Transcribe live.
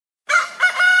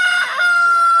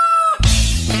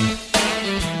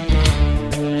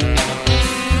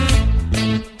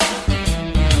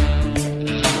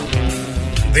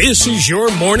This is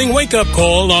your morning wake-up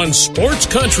call on Sports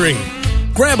Country.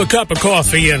 Grab a cup of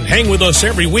coffee and hang with us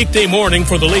every weekday morning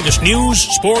for the latest news,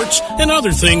 sports, and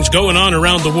other things going on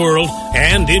around the world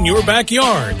and in your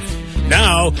backyard.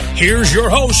 Now, here's your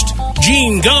host,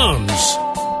 Gene Gumbs.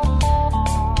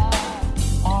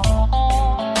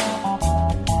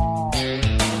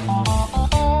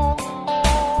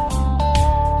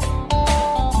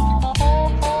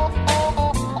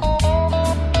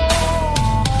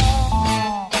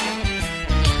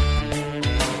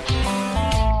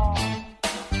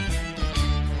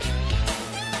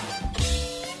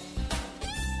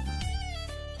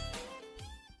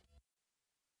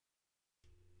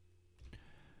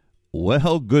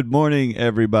 Well, good morning,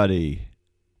 everybody.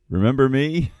 Remember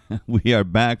me? We are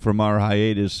back from our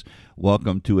hiatus.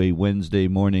 Welcome to a Wednesday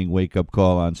morning wake-up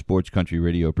call on Sports Country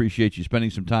Radio. Appreciate you spending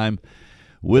some time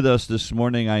with us this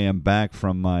morning. I am back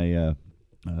from my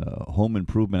home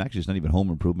improvement. Actually, it's not even home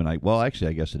improvement. I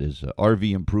guess it is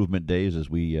RV improvement days as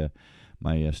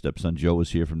my stepson Joe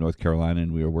is here from North Carolina,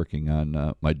 and we are working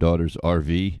on my daughter's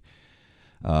RV.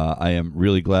 I am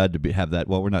really glad to have that.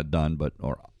 Well, we're not done,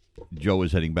 Joe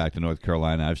is heading back to North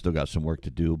Carolina. I've still got some work to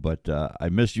do, but I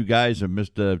missed you guys. I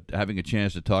missed having a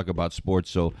chance to talk about sports,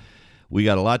 so we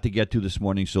got a lot to get to this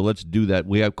morning, so let's do that.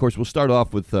 We'll start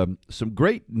off with some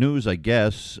great news, I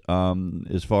guess,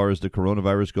 as far as the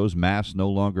coronavirus goes. Masks no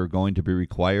longer going to be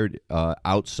required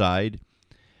outside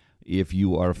if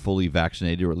you are fully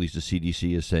vaccinated, or at least the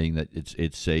CDC is saying that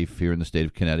it's safe. Here in the state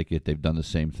of Connecticut, they've done the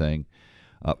same thing.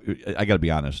 I got to be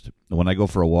honest. When I go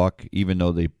for a walk, even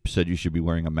though they said you should be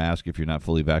wearing a mask if you're not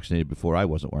fully vaccinated before, I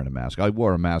wasn't wearing a mask. I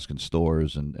wore a mask in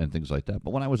stores and things like that.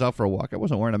 But when I was out for a walk, I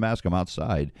wasn't wearing a mask. I'm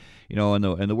outside, and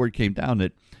the word came down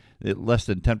that less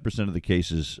than 10% of the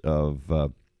cases of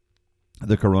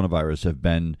the coronavirus have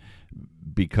been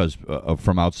because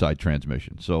from outside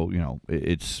transmission. So,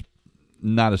 it's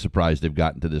not a surprise they've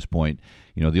gotten to this point.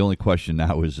 The only question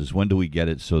now is when do we get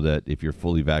it so that if you're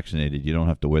fully vaccinated, you don't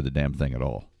have to wear the damn thing at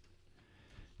all?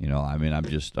 I'm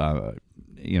just,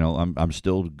 I'm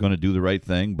still going to do the right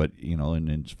thing, but,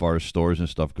 and as far as stores and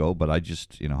stuff go, but I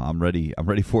just, I'm ready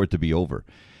for it to be over.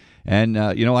 And,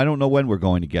 I don't know when we're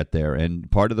going to get there. And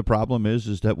part of the problem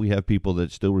is that we have people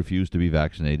that still refuse to be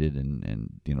vaccinated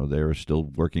and they're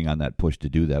still working on that push to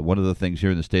do that. One of the things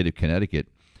here in the state of Connecticut,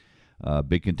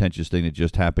 big contentious thing that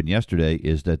just happened yesterday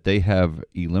is that they have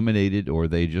eliminated, or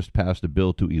they just passed a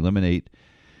bill to eliminate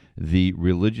the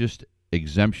religious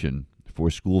exemption for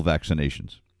school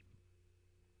vaccinations.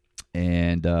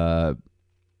 And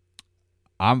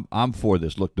I'm for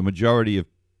this. Look, the majority of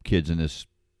kids in this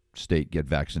state get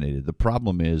vaccinated. The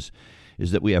problem is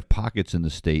that we have pockets in the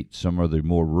state, some of the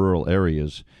more rural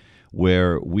areas,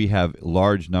 where we have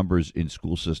large numbers in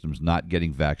school systems not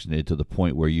getting vaccinated to the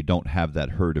point where you don't have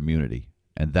that herd immunity.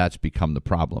 And that's become the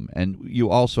problem. And you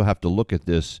also have to look at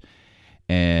this,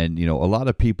 and, a lot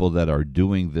of people that are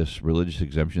doing this religious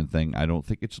exemption thing, I don't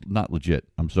think it's not legit.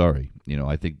 I'm sorry.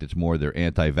 I think it's more they're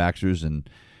anti-vaxxers and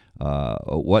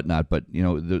whatnot. But,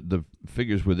 the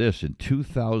figures were this. In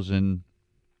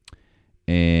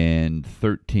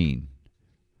 2013,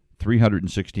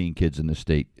 316 kids in the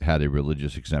state had a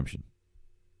religious exemption.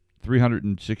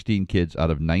 316 kids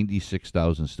out of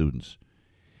 96,000 students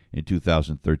in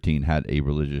 2013 had a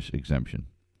religious exemption.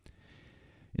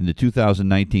 In the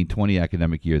 2019-20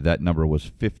 academic year, that number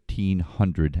was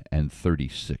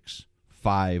 1,536,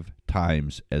 5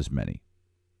 times as many.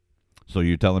 So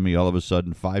you're telling me all of a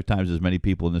sudden 5 times as many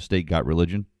people in the state got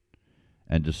religion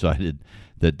and decided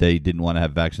that they didn't want to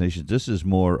have vaccinations? This is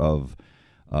more of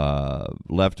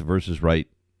left versus right.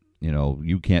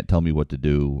 You can't tell me what to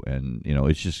do, and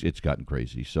it's gotten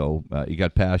crazy. So it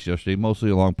got passed yesterday, mostly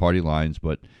along party lines,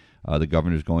 but the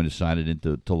governor's going to sign it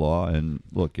into law. And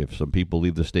look, if some people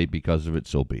leave the state because of it,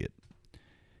 so be it.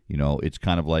 It's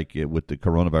kind of like with the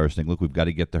coronavirus thing. Look, we've got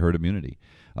to get the herd immunity.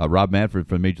 Rob Manfred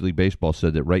from Major League Baseball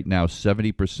said that right now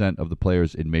 70% of the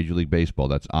players in Major League Baseball,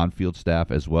 that's on-field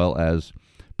staff as well as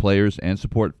players and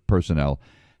support personnel,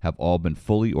 have all been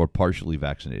fully or partially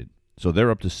vaccinated. So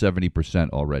they're up to 70%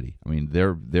 already. I mean,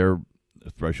 their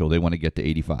threshold, they want to get to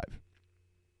 85.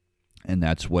 And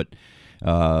that's what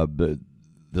the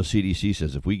CDC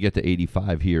says. If we get to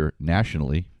 85 here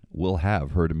nationally, we'll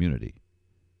have herd immunity.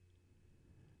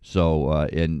 So,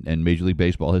 and Major League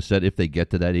Baseball has said if they get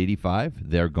to that 85,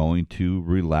 they're going to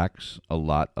relax a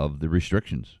lot of the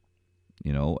restrictions.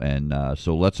 And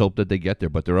so let's hope that they get there.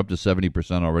 But they're up to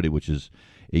 70% already, which is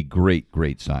a great,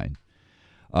 great sign.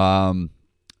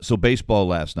 So baseball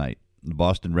last night, the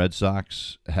Boston Red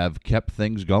Sox have kept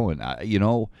things going.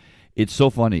 It's so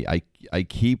funny. I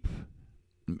keep,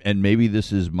 and maybe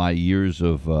this is my years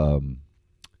of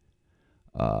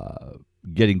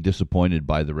getting disappointed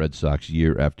by the Red Sox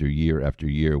year after year after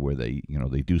year, where they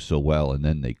do so well and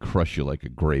then they crush you like a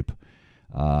grape.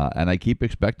 And I keep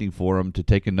expecting for them to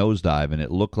take a nosedive, and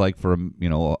it looked like for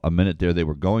a minute there they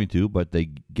were going to, but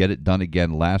they get it done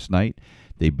again last night.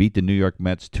 They beat the New York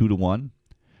Mets 2-1.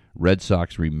 Red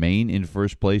Sox remain in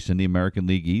first place in the American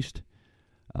League East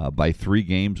by 3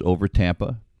 games over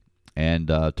Tampa and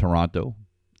Toronto.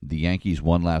 The Yankees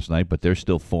won last night, but they're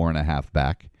still 4.5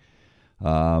 back.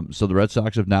 So the Red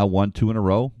Sox have now won 2 in a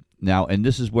row. Now, and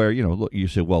this is where, look, you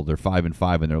say, well, they're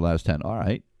 5-5 in their last 10. All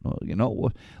right.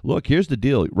 Well, look, here's the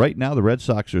deal. Right now, the Red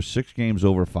Sox are 6 games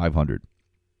over 500.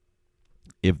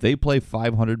 If they play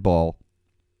 500 ball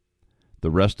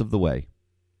the rest of the way,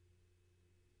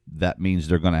 that means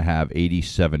they're going to have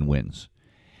 87 wins.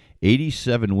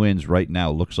 87 wins right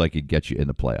now looks like it gets you in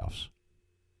the playoffs.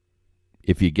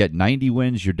 If you get 90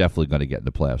 wins, you're definitely going to get in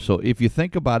the playoffs. So if you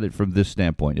think about it from this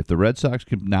standpoint, if the Red Sox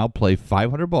can now play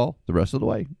 500 ball the rest of the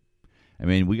way, I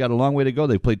mean, we got a long way to go.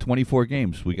 They played 24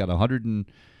 games. We got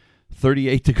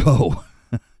 138 to go.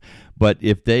 But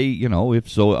if they, if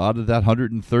so, out of that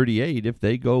 138, if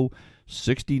they go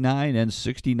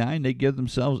 69-69, they give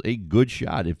themselves a good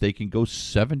shot. If they can go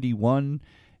 71,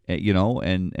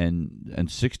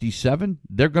 and 67,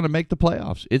 they're going to make the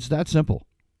playoffs. It's that simple.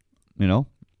 I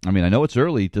mean, I know it's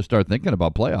early to start thinking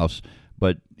about playoffs,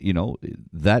 but,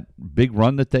 that big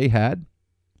run that they had,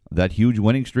 that huge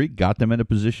winning streak, got them in a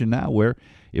position now where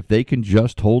if they can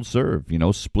just hold serve,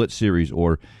 split series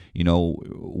or,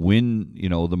 win,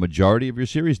 the majority of your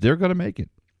series, they're going to make it.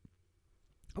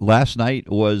 Last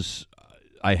night was,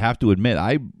 I have to admit,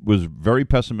 I was very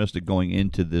pessimistic going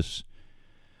into this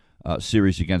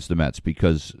series against the Mets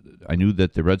because I knew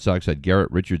that the Red Sox had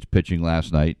Garrett Richards pitching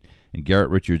last night, and Garrett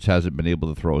Richards hasn't been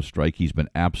able to throw a strike. He's been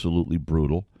absolutely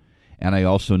brutal. And I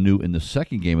also knew in the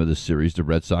second game of this series, the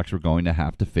Red Sox were going to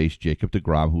have to face Jacob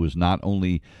deGrom, who is not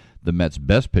only the Mets'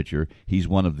 best pitcher, he's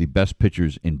one of the best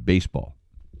pitchers in baseball.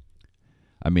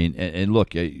 I mean, and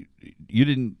look,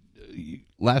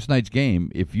 last night's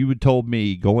game, if you had told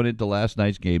me going into last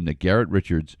night's game that Garrett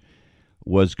Richards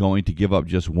was going to give up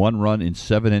just 1 run in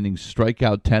 7 innings, strike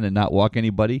out 10, and not walk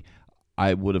anybody,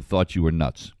 I would have thought you were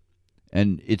nuts.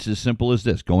 And it's as simple as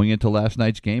this. Going into last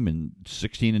night's game in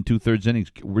 16 2/3 innings,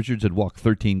 Richards had walked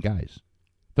 13 guys.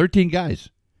 13 guys.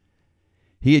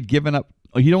 He had given up.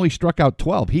 He'd only struck out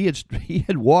 12. He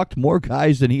had walked more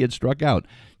guys than he had struck out.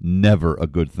 Never a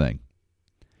good thing.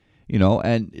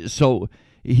 And so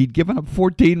he'd given up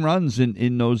 14 runs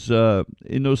in those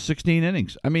 16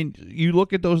 innings. I mean, you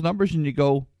look at those numbers and you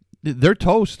go, they're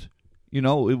toast.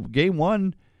 Game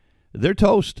 1, they're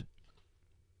toast.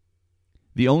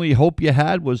 The only hope you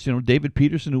had was, David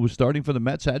Peterson, who was starting for the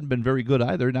Mets, hadn't been very good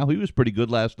either. Now, he was pretty good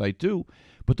last night, too.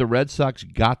 But the Red Sox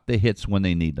got the hits when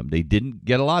they need them. They didn't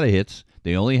get a lot of hits.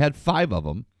 They only had 5 of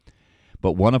them.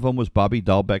 But one of them was Bobby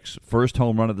Dahlbeck's first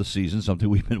home run of the season, something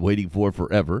we've been waiting for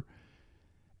forever.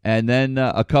 And then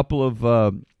a couple of,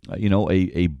 a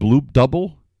bloop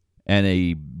double and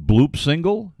a bloop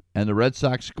single, and the Red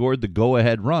Sox scored the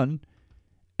go-ahead run.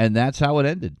 And that's how it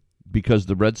ended, because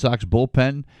the Red Sox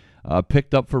bullpen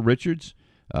picked up for Richards.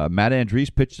 Matt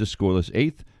Andriese pitched a scoreless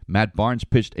 8th. Matt Barnes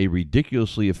pitched a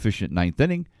ridiculously efficient 9th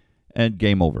inning, and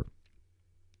game over.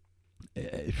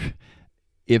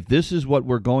 If this is what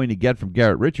we're going to get from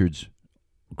Garrett Richards,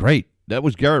 great. That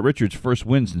was Garrett Richards' first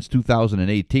win since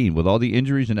 2018. With all the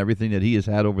injuries and everything that he has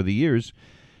had over the years,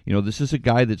 this is a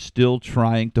guy that's still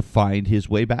trying to find his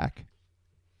way back.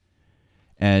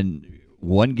 And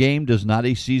one game does not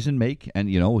a season make, and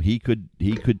he could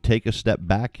take a step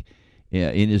back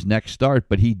in his next start,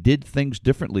 but he did things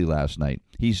differently last night.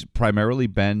 He's primarily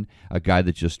been a guy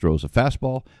that just throws a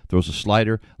fastball, throws a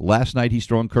slider. Last night he's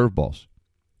throwing curveballs,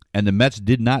 and the Mets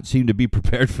did not seem to be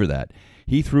prepared for that.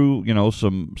 He threw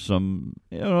some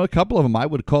a couple of them I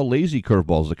would call lazy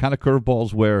curveballs, the kind of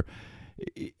curveballs where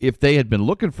if they had been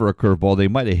looking for a curveball, they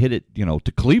might have hit it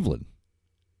to Cleveland.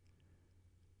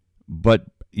 But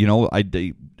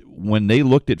when they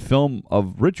looked at film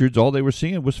of Richards, all they were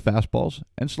seeing was fastballs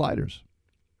and sliders.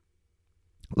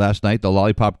 Last night, the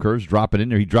lollipop curves dropping in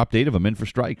there. He dropped 8 of them in for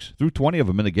strikes, threw 20 of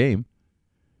them in the game.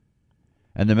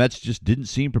 And the Mets just didn't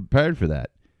seem prepared for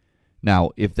that.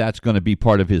 Now, if that's going to be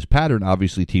part of his pattern,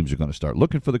 obviously teams are going to start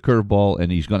looking for the curveball,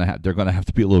 and they're going to have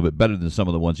to be a little bit better than some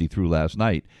of the ones he threw last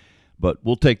night. But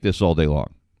we'll take this all day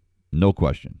long, no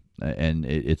question. And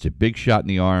it's a big shot in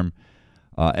the arm.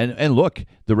 And look,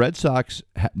 the Red Sox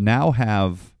now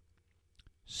have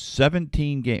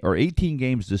 18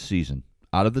 games this season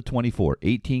out of the 24,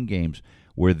 18 games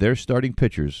where their starting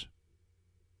pitchers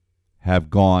have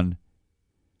gone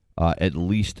at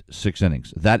least 6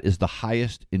 innings. That is the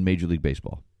highest in Major League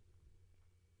Baseball.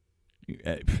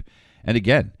 And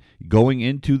again, going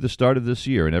into the start of this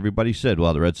year, and everybody said,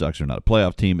 well, the Red Sox are not a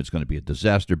playoff team. It's going to be a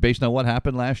disaster based on what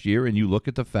happened last year. And you look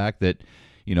at the fact that,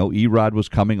 Erod was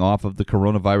coming off of the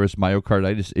coronavirus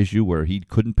myocarditis issue where he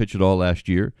couldn't pitch at all last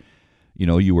year.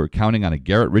 You were counting on a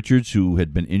Garrett Richards who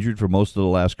had been injured for most of the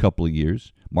last couple of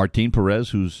years. Martin Perez,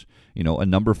 who's, a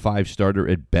number 5 starter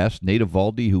at best. Nate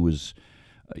Eovaldi, who was,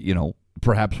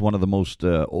 perhaps one of the most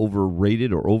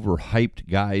overrated or overhyped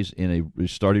guys in a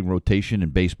starting rotation in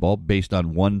baseball based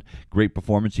on one great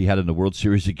performance he had in the World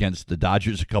Series against the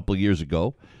Dodgers a couple of years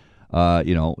ago.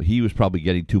 He was probably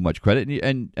getting too much credit.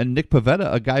 And Nick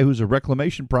Pivetta, a guy who's a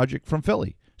reclamation project from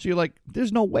Philly. So you're like,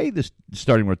 there's no way this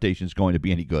starting rotation is going to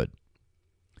be any good.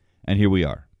 And here we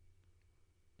are,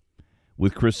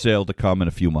 with Chris Sale to come in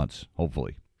a few months,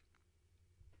 hopefully.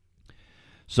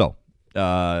 So,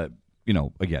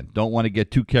 again, don't want to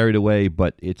get too carried away,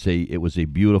 but it was a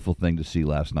beautiful thing to see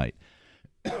last night.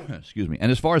 Excuse me.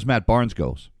 And as far as Matt Barnes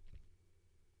goes,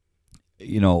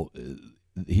 he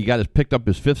picked up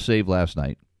his 5th save last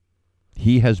night.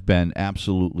 He has been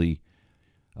absolutely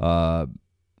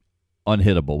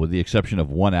unhittable, with the exception of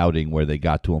one outing where they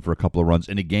got to him for a couple of runs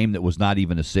in a game that was not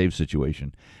even a save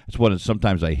situation. That's what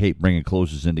sometimes I hate, bringing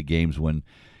closers into games when,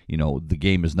 the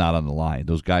game is not on the line.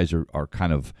 Those guys are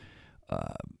kind of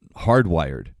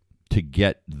hardwired to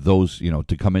get those,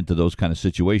 to come into those kind of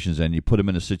situations, and you put them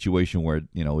in a situation where,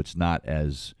 it's not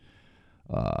as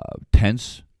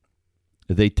tense.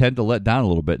 They tend to let down a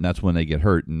little bit, and that's when they get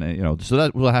hurt. And, so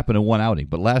that will happen in one outing.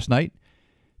 But last night,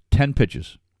 10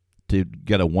 pitches to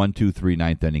get a 1-2-3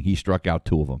 ninth inning. He struck out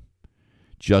 2 of them.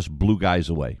 Just blew guys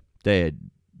away. They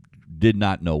did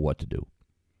not know what to do.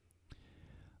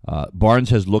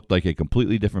 Barnes has looked like a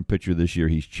completely different pitcher this year.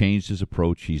 He's changed his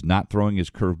approach. He's not throwing his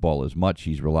curveball as much.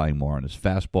 He's relying more on his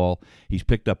fastball. He's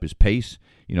picked up his pace.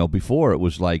 Before it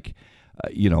was like,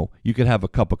 you could have a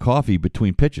cup of coffee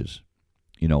between pitches.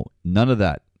 None of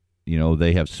that.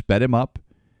 They have sped him up,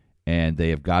 and they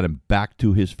have got him back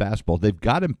to his fastball. They've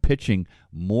got him pitching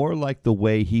more like the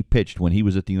way he pitched when he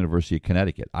was at the University of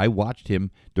Connecticut. I watched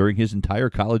him during his entire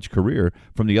college career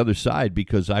from the other side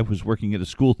because I was working at a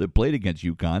school that played against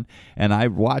UConn, and I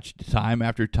watched time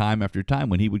after time after time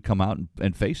when he would come out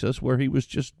and face us where he was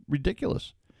just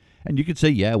ridiculous. And you could say,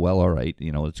 yeah, well, all right,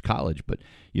 it's college. But,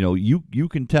 you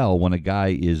can tell when a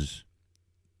guy is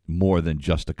more than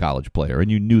just a college player, and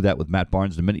you knew that with Matt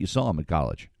Barnes the minute you saw him in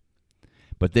college.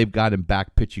 But they've got him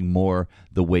back pitching more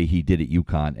the way he did at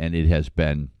UConn, and it has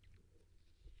been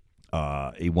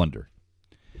a wonder.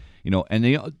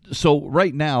 So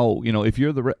right now, if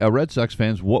you're the Red Sox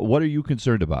fans, what are you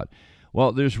concerned about?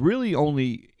 Well, there's really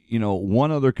only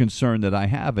one other concern that I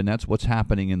have, and that's what's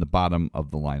happening in the bottom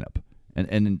of the lineup.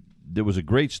 And there was a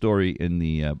great story in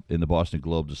the Boston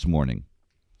Globe this morning.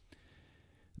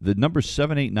 The number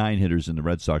 7, 8, 9 hitters in the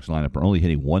Red Sox lineup are only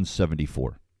hitting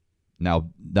 174.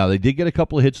 Now they did get a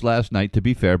couple of hits last night. To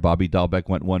be fair, Bobby Dahlbeck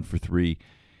went 1 for 3,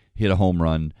 hit a home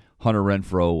run. Hunter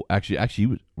Renfroe,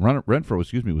 Renfroe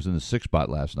was in the 6th spot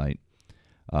last night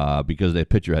because their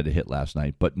pitcher had to hit last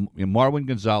night. But Marwin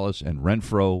Gonzalez and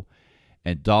Renfroe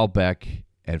and Dahlbeck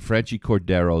and Franchi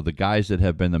Cordero, the guys that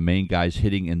have been the main guys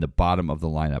hitting in the bottom of the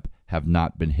lineup, have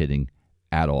not been hitting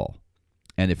at all.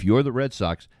 And if you're the Red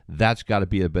Sox, that's got to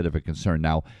be a bit of a concern.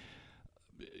 Now,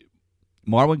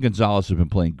 Marwin Gonzalez has been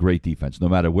playing great defense. No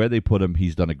matter where they put him,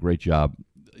 he's done a great job.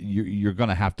 You're going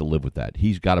to have to live with that.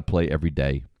 He's got to play every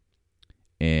day,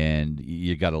 and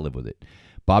you got to live with it.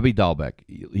 Bobby Dahlbeck,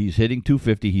 he's hitting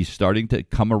 250. He's starting to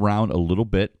come around a little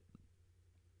bit,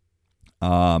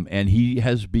 and he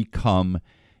has become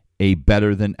a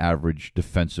better-than-average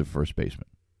defensive first baseman.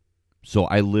 So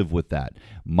I live with that.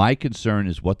 My concern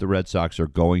is what the Red Sox are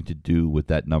going to do with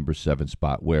that number 7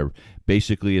 spot, where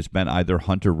basically it's been either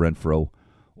Hunter Renfroe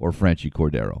or Franchi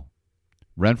Cordero.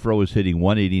 Renfroe is hitting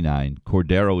 189.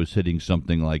 Cordero is hitting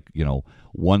something like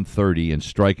 130 and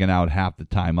striking out half the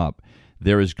time up.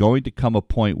 There is going to come a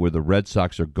point where the Red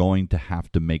Sox are going to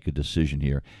have to make a decision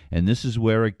here. And this is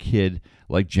where a kid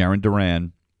like Jarren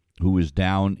Duran, who is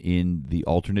down in the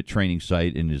alternate training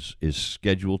site and is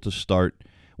scheduled to start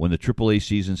when the AAA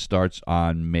season starts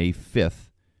on May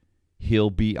 5th, he'll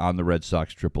be on the Red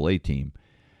Sox AAA team.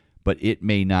 But it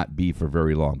may not be for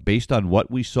very long. Based on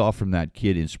what we saw from that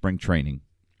kid in spring training,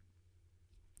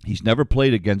 he's never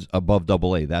played above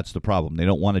AA. That's the problem. They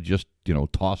don't want to just,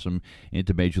 toss him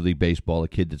into Major League Baseball, a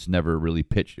kid that's never really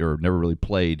pitched or never really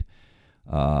played,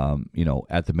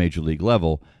 at the Major League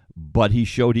level. But he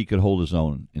showed he could hold his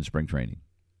own in spring training.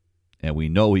 And we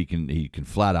know he can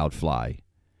flat out fly.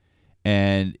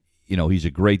 And, he's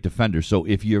a great defender. So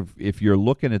if you're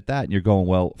looking at that and you're going,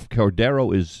 well,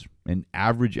 Cordero is an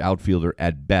average outfielder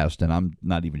at best, and I'm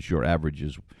not even sure average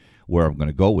is where I'm going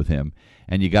to go with him,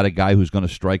 and you got a guy who's going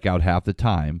to strike out half the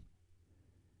time.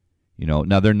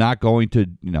 Now they're not going to,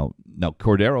 now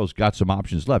Cordero's got some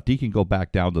options left. He can go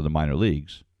back down to the minor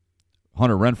leagues.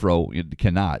 Hunter Renfroe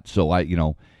cannot. So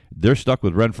they're stuck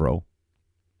with Renfroe.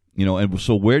 And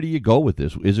so where do you go with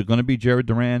this? Is it going to be Jared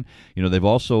Duran? They've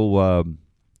also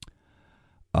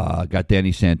got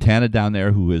Danny Santana down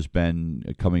there, who has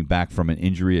been coming back from an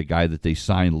injury, a guy that they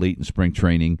signed late in spring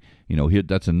training.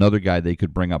 That's another guy they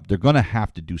could bring up. They're going to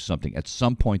have to do something. At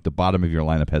some point, the bottom of your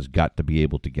lineup has got to be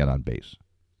able to get on base.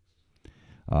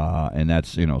 And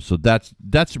that's, so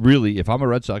that's really, if I'm a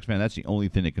Red Sox fan, that's the only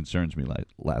thing that concerns me,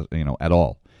 at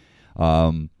all.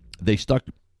 They stuck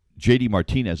J.D.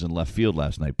 Martinez in left field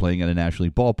last night, playing at a National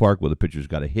League ballpark where the pitcher's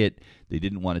got a hit. They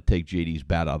didn't want to take J.D.'s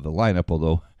bat out of the lineup,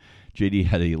 although J.D.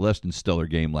 had a less than stellar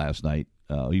game last night.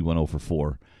 He went 0 for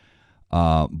 4.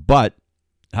 But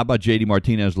how about J.D.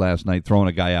 Martinez last night throwing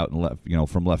a guy out in left,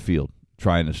 from left field,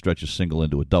 trying to stretch a single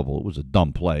into a double? It was a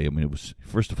dumb play. I mean, it was,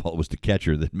 first of all, it was the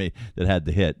catcher that had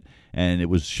the hit, and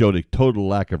it showed a total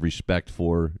lack of respect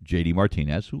for J.D.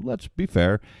 Martinez, who, let's be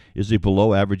fair, is a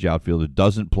below-average outfielder,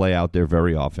 doesn't play out there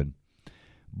very often.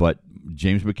 But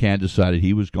James McCann decided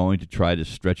he was going to try to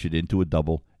stretch it into a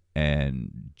double,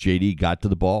 and J.D. got to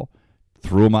the ball,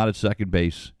 threw him out at second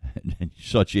base, and you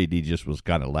saw J.D. just was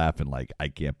kind of laughing like, I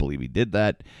can't believe he did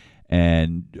that.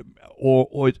 And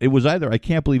or it was either I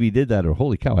can't believe he did that or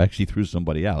holy cow, I actually threw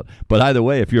somebody out. But either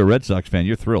way, if you're a Red Sox fan,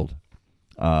 you're thrilled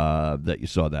that you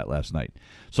saw that last night.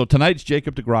 So tonight's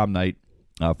Jacob deGrom night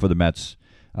for the Mets.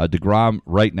 DeGrom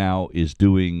right now is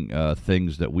doing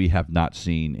things that we have not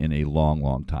seen in a long,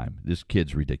 long time. This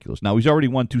kid's ridiculous. Now, he's already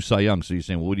won 2 Cy Youngs, so you're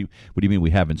saying, well, what do you mean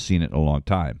we haven't seen it in a long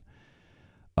time?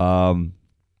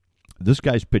 This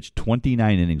guy's pitched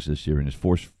 29 innings this year in his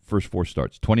first 4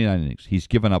 starts. 29 innings. He's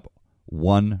given up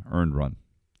 1 earned run.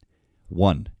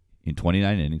 1 in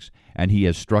 29 innings. And he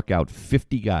has struck out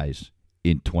 50 guys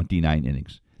in 29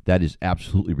 innings. That is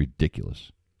absolutely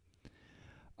ridiculous.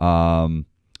 Now,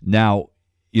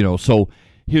 so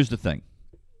here's the thing.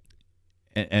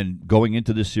 And going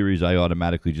into this series, I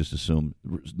automatically just assume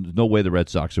there's no way the Red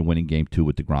Sox are winning Game 2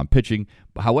 with DeGrom pitching.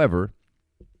 However,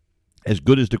 as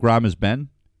good as DeGrom has been,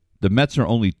 the Mets are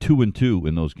only 2-2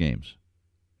 in those games.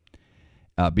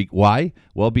 Why?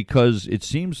 Well, because it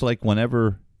seems like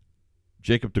whenever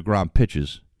Jacob deGrom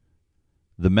pitches,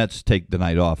 the Mets take the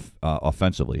night off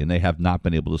offensively, and they have not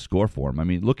been able to score for him. I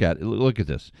mean, look at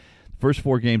this. First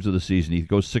 4 games of the season, he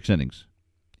goes 6 innings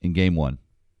in Game 1.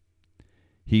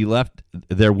 He left.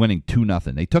 They're winning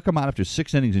 2-0. They took him out after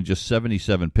 6 innings and just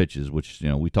 77 pitches, which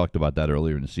we talked about that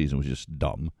earlier in the season, was just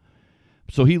dumb.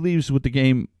 So he leaves with the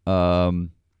game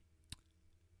 2-0.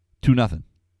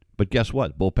 But guess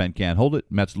what? Bullpen can't hold it.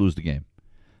 Mets lose the game.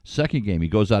 Second game, he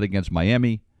goes out against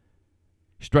Miami,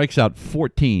 strikes out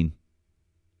 14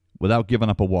 without giving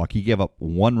up a walk. He gave up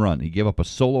 1 run. He gave up a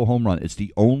solo home run. It's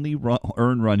the only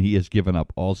earned run he has given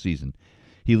up all season.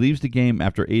 He leaves the game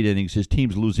after 8 innings. His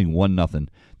team's losing 1-0.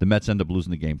 The Mets end up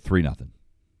losing the game 3-0.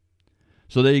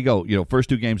 So there you go. First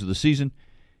 2 games of the season,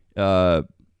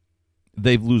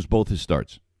 they've lose both his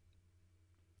starts.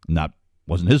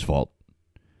 Wasn't his fault.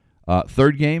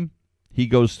 Third game, he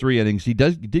goes 3 innings. He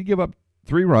did give up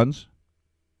 3 runs.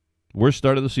 Worst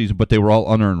start of the season, but they were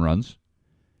all unearned runs.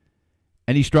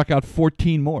 And he struck out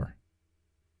 14 more.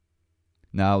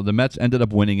 Now, the Mets ended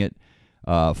up winning it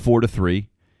 4-3.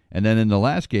 And then in the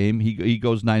last game, he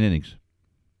goes 9 innings.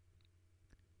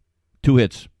 2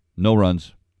 hits, no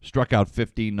runs, struck out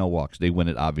 15, no walks. They win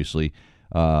it, obviously,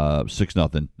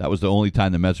 6-0. That was the only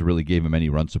time the Mets really gave him any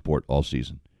run support all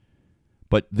season.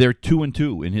 But they're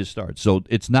 2-2 in his start. So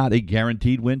it's not a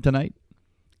guaranteed win tonight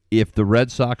if the Red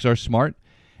Sox are smart.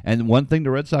 And one thing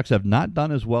the Red Sox have not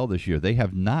done as well this year, they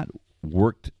have not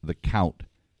worked the count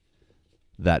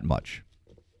that much.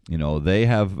 They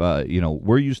have,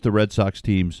 we're used to Red Sox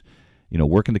teams,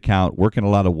 working the count, working a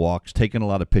lot of walks, taking a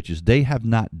lot of pitches. They have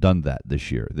not done that this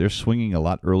year. They're swinging a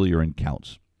lot earlier in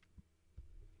counts.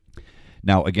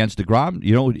 Now, against DeGrom,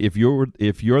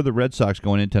 if you're the Red Sox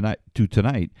going in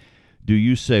tonight, do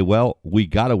you say, well, we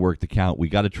got to work the count. We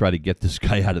got to try to get this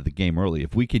guy out of the game early.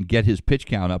 If we can get his pitch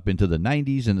count up into the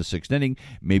 90s in the 6th inning,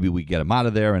 maybe we get him out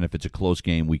of there, and if it's a close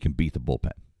game, we can beat the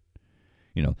bullpen.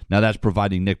 Now that's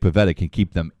providing Nick Pivetta can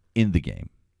keep them in the game.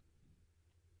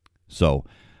 So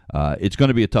it's going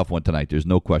to be a tough one tonight. There's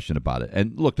no question about it.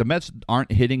 And look, the Mets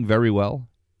aren't hitting very well.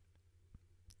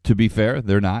 To be fair,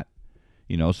 they're not.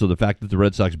 So the fact that the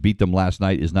Red Sox beat them last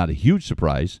night is not a huge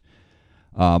surprise.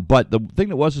 But the thing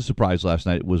that was a surprise last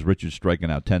night was Richards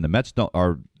striking out 10. The Mets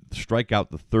strike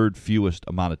out the third fewest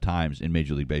amount of times in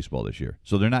Major League Baseball this year.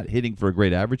 So they're not hitting for a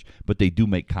great average, but they do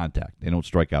make contact. They don't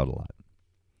strike out a lot.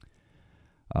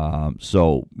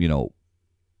 So,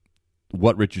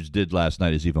 what Richards did last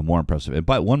night is even more impressive. And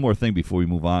one more thing before we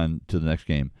move on to the next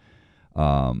game.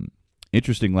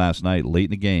 Interesting last night, late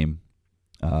in the game,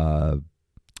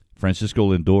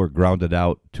 Francisco Lindor grounded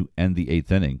out to end the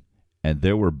 8th inning, and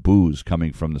there were boos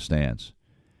coming from the stands.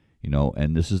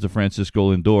 And this is the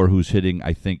Francisco Lindor who's hitting,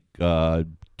 I think,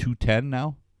 210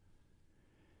 now.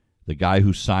 The guy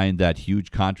who signed that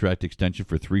huge contract extension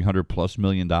for $300+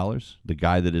 million. The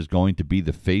guy that is going to be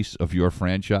the face of your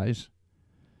franchise,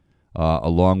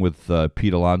 along with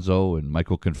Pete Alonso and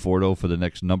Michael Conforto for the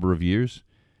next number of years.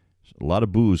 A lot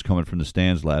of boos coming from the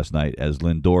stands last night as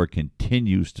Lindor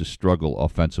continues to struggle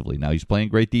offensively. Now, he's playing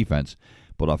great defense,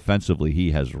 but offensively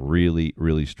he has really,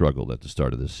 really struggled at the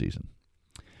start of this season.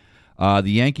 The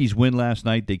Yankees win last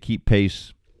night. They keep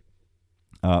pace.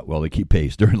 They keep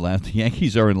pace. The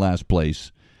Yankees are in last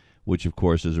place, which, of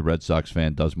course, as a Red Sox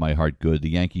fan, does my heart good.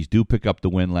 The Yankees do pick up the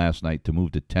win last night to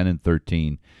move to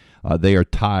 10-13. They are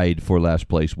tied for last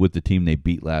place with the team they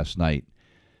beat last night,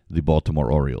 the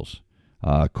Baltimore Orioles.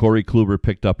 Corey Kluber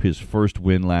picked up his first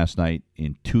win last night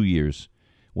in 2 years,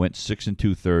 went 6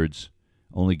 2/3,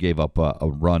 only gave up a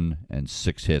run and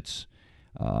 6 hits.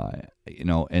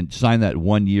 And signed that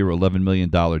 1 year, $11 million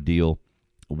deal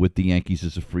with the Yankees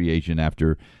as a free agent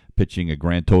after pitching a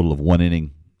grand total of 1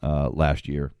 inning last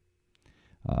year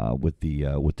with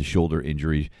the shoulder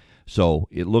injury. So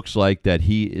it looks like that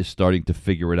he is starting to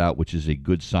figure it out, which is a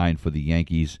good sign for the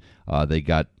Yankees. They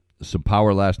got some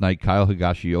power last night. Kyle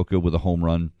Higashioka with a home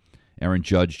run. Aaron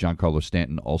Judge, Giancarlo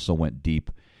Stanton also went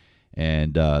deep.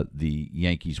 And the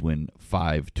Yankees win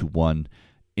 5-1.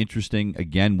 Interesting,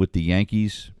 again, with the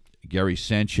Yankees, Gary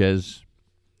Sanchez,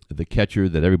 the catcher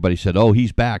that everybody said, oh,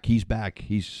 he's back.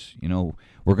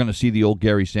 We're going to see the old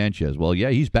Gary Sanchez. Well,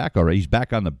 yeah, he's back already. He's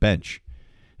back on the bench.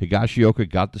 Higashioka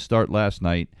got the start last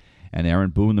night, and Aaron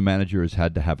Boone, the manager, has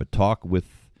had to have a talk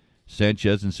with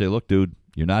Sanchez and say, look, dude,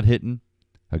 you're not hitting.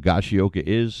 Higashioka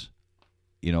is.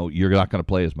 You're not going to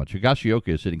play as much. Higashioka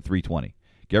is hitting 320.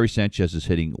 Gary Sanchez is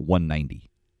hitting 190.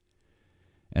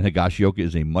 And Higashioka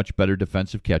is a much better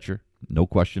defensive catcher, no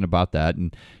question about that.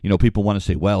 And people want to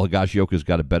say, well, Higashioka's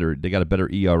got a better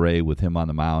ERA with him on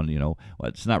the mound. Well,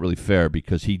 it's not really fair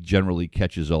because he generally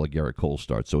catches all of Garrett Cole's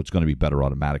starts, so it's going to be better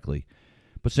automatically.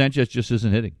 But Sanchez just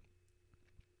isn't hitting.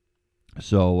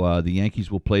 So the Yankees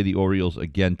will play the Orioles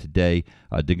again today.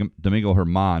 Domingo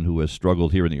Germán, who has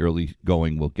struggled here in the early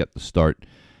going, will get the start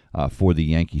for the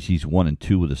Yankees. He's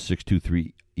 1-2 with a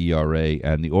 6.23 ERA,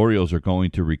 and the Orioles are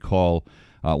going to recall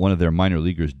one of their minor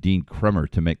leaguers, Dean Kremer,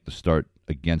 to make the start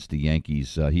against the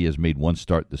Yankees. He has made one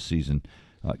start this season,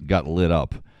 got lit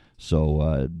up. So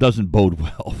it doesn't bode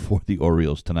well for the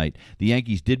Orioles tonight. The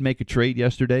Yankees did make a trade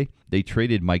yesterday. They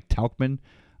traded Mike Tauchman,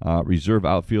 reserve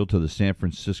outfield, to the San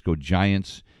Francisco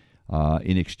Giants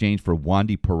in exchange for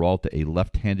Wandy Peralta, a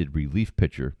left-handed relief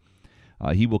pitcher.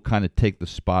 He will kind of take the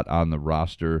spot on the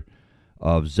roster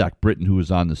of Zach Britton, who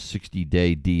is on the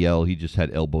 60-day DL. He just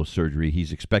had elbow surgery.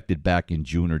 He's expected back in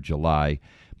June or July,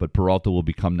 but Peralta will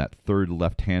become that third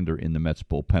left-hander in the Mets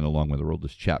bullpen along with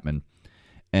Aroldis Chapman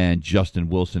and Justin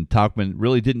Wilson. Tauchman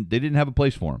really didn't have a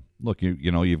place for him. Look,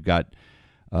 you've got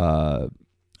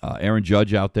Aaron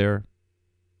Judge out there.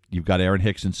 You've got Aaron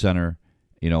Hicks in center,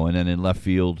 and then in left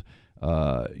field,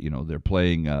 they're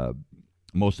playing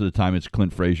most of the time it's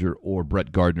Clint Frazier or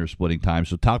Brett Gardner splitting time.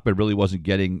 So Tauchman really wasn't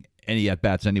getting any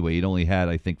at-bats anyway. He'd only had,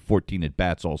 I think, 14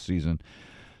 at-bats all season.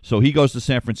 So he goes to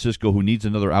San Francisco, who needs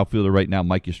another outfielder right now.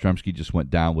 Mike Yastrzemski just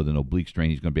went down with an oblique strain.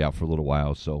 He's going to be out for a little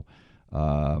while. So,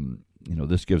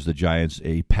 this gives the Giants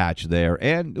a patch there.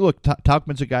 And, look,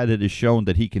 Tauchman's a guy that has shown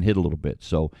that he can hit a little bit.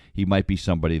 So he might be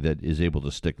somebody that is able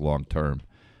to stick long-term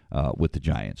with the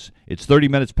Giants. It's 30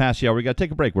 minutes past the hour. We got to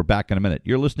take a break. We're back in a minute.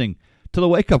 You're listening to the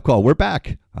Wake Up Call. We're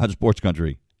back on Sports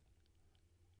Country.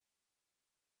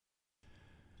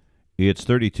 It's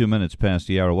 32 minutes past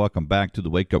the hour. Welcome back to the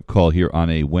Wake Up Call here on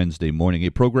a Wednesday morning.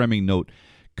 A programming note,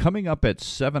 coming up at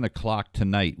 7 o'clock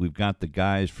tonight, we've got the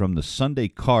guys from the Sunday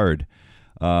Card.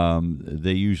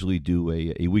 They usually do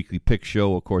a weekly pick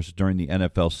show, of course, during the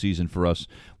NFL season for us.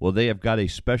 Well, they have got a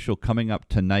special coming up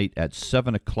tonight at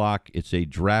 7 o'clock. It's a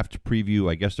draft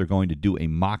preview. I guess they're going to do a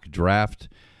mock draft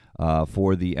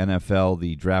for the NFL.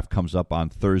 The draft comes up on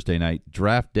Thursday night.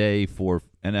 Draft day for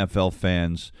NFL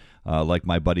fans, like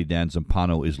my buddy Dan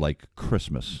Zampano, is like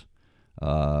Christmas.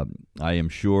 I am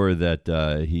sure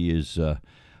that he is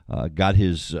got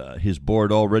his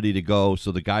board all ready to go.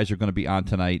 So the guys are going to be on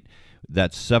tonight.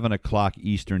 That's 7 o'clock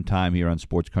Eastern time here on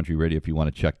Sports Country Radio. If you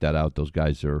want to check that out, those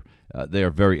guys are they are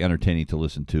very entertaining to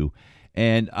listen to.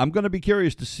 And I'm going to be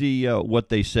curious to see what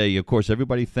they say. Of course,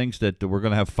 everybody thinks that we're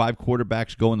going to have 5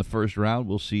 quarterbacks go in the first round.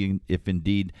 We'll see if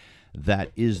indeed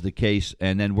that is the case.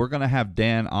 And then we're going to have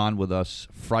Dan on with us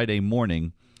Friday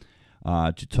morning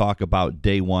to talk about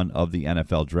day one of the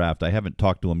NFL draft. I haven't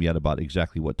talked to him yet about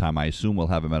exactly what time. I assume we'll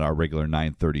have him at our regular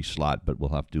 9:30 slot, but we'll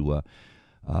have to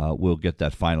we'll get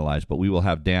that finalized. But we will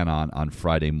have Dan on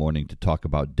Friday morning to talk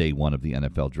about day one of the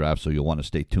NFL draft, so you'll want to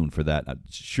stay tuned for that.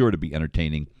 It's sure to be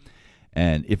entertaining.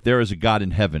 And if there is a God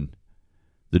in heaven,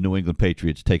 the New England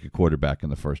Patriots take a quarterback in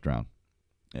the first round.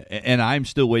 And I'm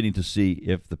still waiting to see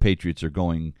if the Patriots are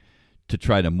going to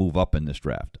try to move up in this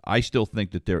draft. I still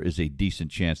think that there is a decent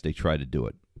chance they try to do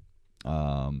it.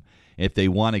 If they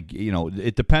want to,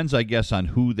 it depends, I guess, on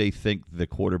who they think the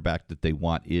quarterback that they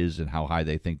want is and how high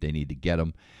they think they need to get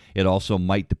him. It also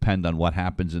might depend on what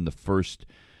happens in the first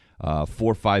 4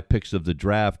 or 5 picks of the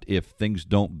draft. If things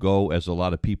don't go as a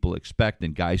lot of people expect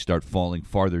and guys start falling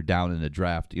farther down in the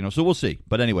draft, so we'll see.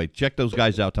 But anyway, check those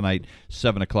guys out tonight,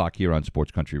 7 o'clock here on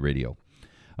Sports Country Radio.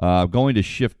 Going to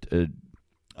shift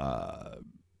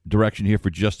direction here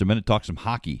for just a minute, talk some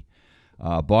hockey.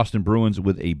 Boston Bruins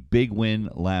with a big win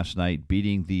last night,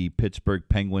 beating the Pittsburgh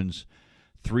Penguins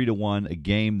 3-1, a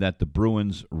game that the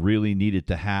Bruins really needed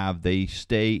to have. They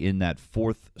stay in that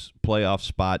 4th playoff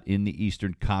spot in the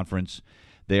Eastern Conference.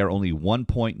 They are only 1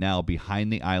 point now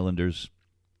behind the Islanders.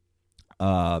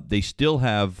 They still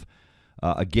have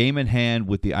a game in hand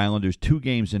with the Islanders, 2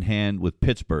 games in hand with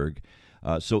Pittsburgh.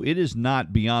 So it is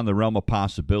not beyond the realm of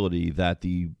possibility that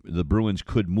the Bruins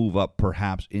could move up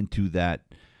perhaps into that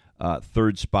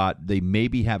 3rd spot. They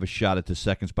maybe have a shot at the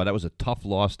 2nd spot. That was a tough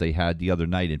loss they had the other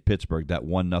night in Pittsburgh, that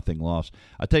 1-0 loss.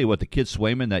 I'll tell you what, the kid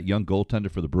Swayman, that young goaltender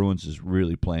for the Bruins, is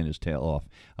really playing his tail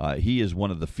off. He is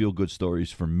one of the feel-good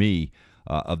stories for me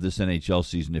of this NHL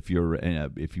season if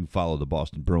you follow the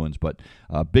Boston Bruins. But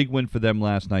big win for them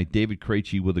last night. David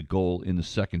Krejci with a goal in the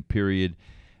second period.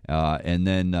 And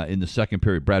then in the second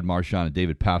period, Brad Marchand and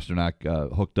David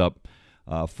Pastrnak hooked up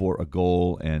for a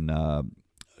goal. And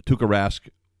Tuukka Rask,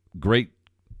 great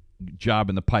job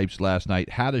in the pipes last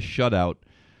night. Had a shutout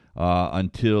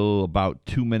until about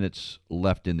 2 minutes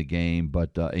left in the game.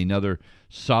 But another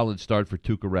solid start for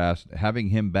Tuukka Rask. Having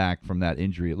him back from that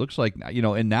injury, it looks like,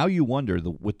 and now you wonder,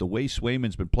 with the way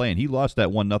Swayman's been playing, he lost that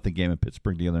 1-0 game in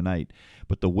Pittsburgh the other night.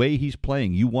 But the way he's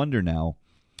playing, you wonder now,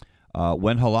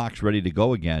 when Halak's ready to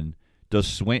go again, has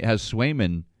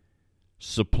Swayman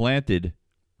supplanted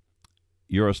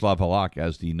Yaroslav Halak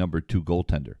as the number 2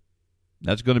 goaltender?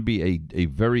 That's going to be a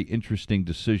very interesting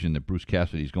decision that Bruce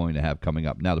Cassidy is going to have coming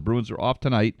up. Now, the Bruins are off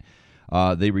tonight.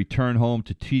 They return home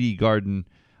to TD Garden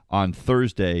on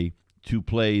Thursday to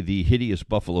play the hideous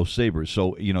Buffalo Sabres.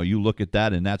 So, you look at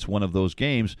that, and that's one of those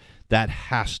games that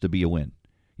has to be a win.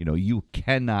 You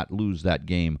cannot lose that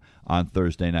game on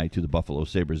Thursday night to the Buffalo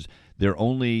Sabres. They're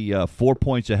only 4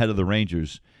 points ahead of the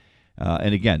Rangers.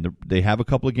 And again, they have a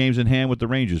couple of games in hand with the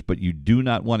Rangers, but you do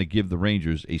not want to give the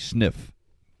Rangers a sniff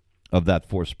of that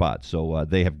 4th spot. So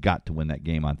they have got to win that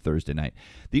game on Thursday night.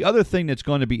 The other thing that's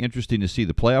going to be interesting to see,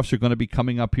 the playoffs are going to be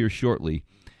coming up here shortly,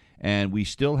 and we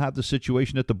still have the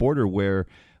situation at the border where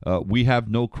we have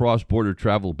no cross-border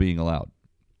travel being allowed.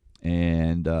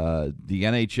 And the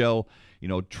NHL,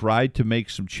 tried to make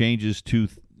some changes to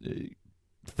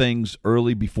things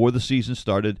early before the season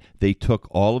started. They took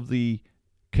all of the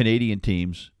Canadian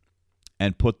teams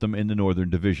and put them in the Northern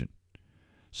Division.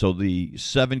 So the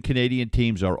 7 Canadian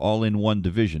teams are all in one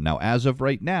division. Now, as of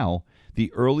right now,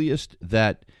 the earliest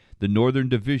that the Northern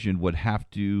Division would have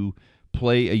to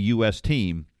play a U.S.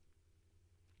 team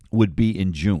would be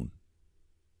in June.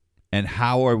 And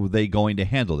how are they going to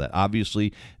handle that?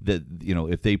 Obviously,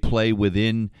 if they play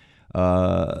within,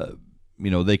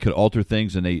 they could alter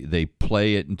things and they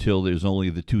play it until there's only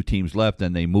the 2 teams left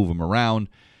and they move them around.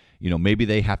 Maybe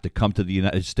they have to come to the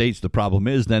United States. The problem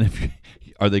is then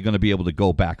are they going to be able to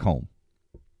go back home?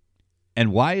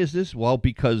 And why is this? Well,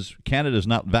 because Canada's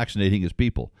not vaccinating its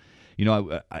people.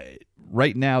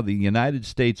 Right now, the United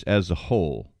States as a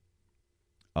whole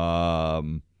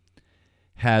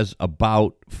has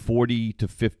about 40 to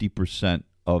 50%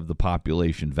 of the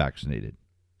population vaccinated.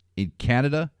 In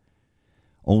Canada,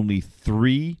 only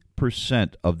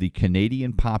 3% of the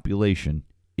Canadian population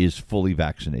is fully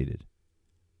vaccinated.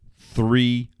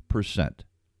 3%.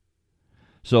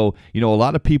 So, a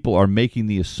lot of people are making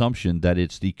the assumption that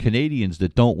it's the Canadians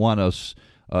that don't want us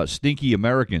stinky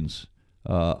Americans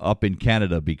up in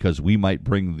Canada because we might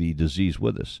bring the disease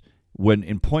with us. When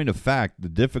in point of fact, the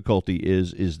difficulty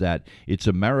is that it's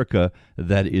America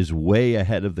that is way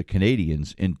ahead of the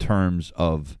Canadians in terms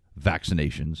of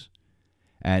vaccinations.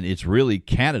 And it's really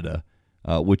Canada,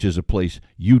 which is a place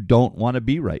you don't want to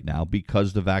be right now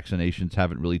because the vaccinations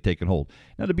haven't really taken hold.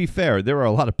 Now, to be fair, there are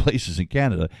a lot of places in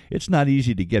Canada, it's not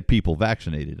easy to get people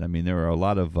vaccinated. I mean, there are a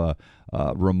lot of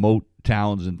remote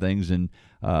towns and things,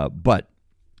 but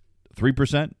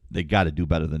 3%, they got to do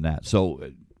better than that. So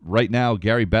right now,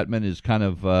 Gary Bettman is kind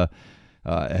of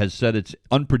has said it's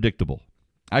unpredictable.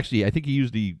 Actually, I think he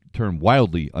used the term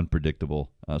wildly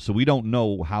unpredictable. So we don't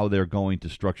know how they're going to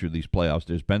structure these playoffs.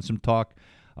 There's been some talk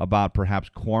about perhaps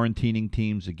quarantining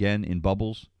teams again in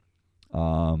bubbles.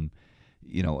 Again,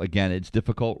 it's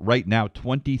difficult. Right now,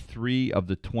 23 of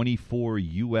the 24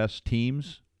 U.S.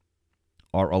 teams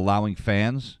are allowing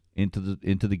fans into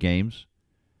the games.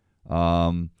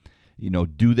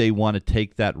 Do they want to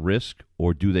take that risk,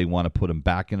 or do they want to put them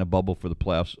back in a bubble for the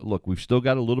playoffs? Look, we've still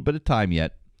got a little bit of time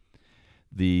yet.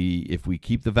 If we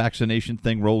keep the vaccination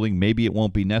thing rolling, maybe it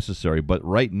won't be necessary. But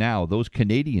right now, those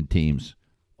Canadian teams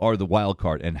are the wild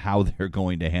card, and how they're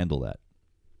going to handle that.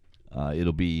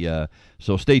 It'll be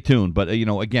so stay tuned. But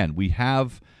again, we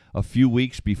have a few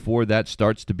weeks before that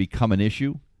starts to become an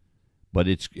issue, but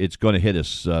it's going to hit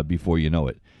us before you know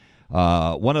it.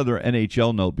 One other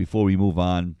NHL note before we move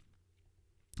on.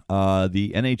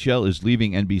 The NHL is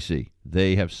leaving NBC.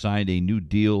 They have signed a new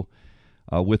deal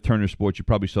with Turner Sports. You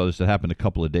probably saw this. That happened a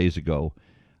couple of days ago.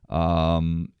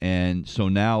 And so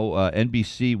now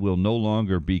NBC will no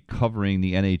longer be covering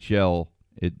the NHL.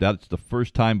 That's the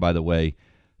first time, by the way,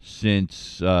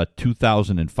 since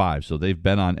 2005. So they've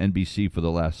been on NBC for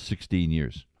the last 16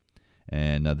 years.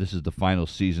 And this is the final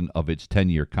season of its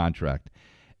 10-year contract.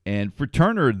 And for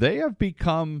Turner, they have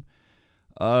become...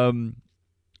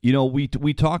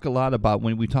 we talk a lot about,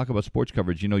 when we talk about sports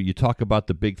coverage, you talk about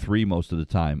the big three most of the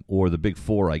time, or the big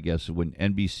four, I guess, when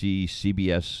NBC,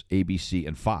 CBS, ABC,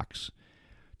 and Fox.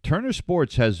 Turner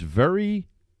Sports has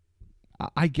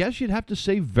I guess you'd have to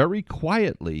say very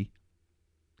quietly,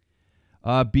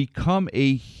 become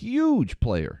a huge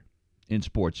player in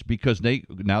sports, because they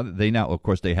now, of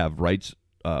course, they have rights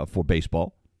for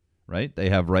baseball, right? They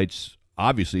have rights,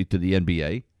 obviously, to the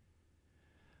NBA.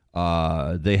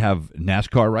 They have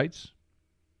NASCAR rights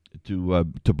to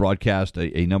broadcast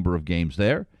a number of games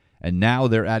there, and now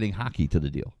they're adding hockey to the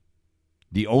deal.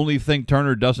 The only thing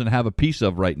Turner doesn't have a piece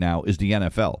of right now is the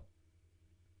NFL,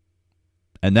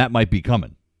 and that might be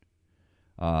coming.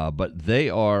 But they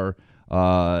are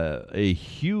a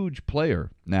huge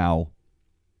player now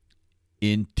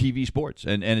in TV sports,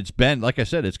 and it's been, like I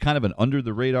said, it's kind of an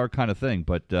under-the-radar kind of thing.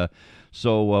 But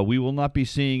so we will not be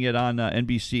seeing it on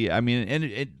NBC. I mean, and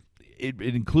it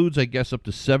includes, I guess, up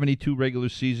to 72 regular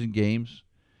season games,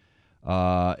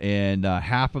 and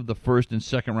half of the first and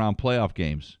second round playoff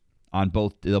games on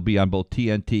both. They'll be on both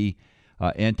TNT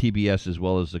and TBS, as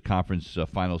well as the conference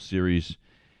final series.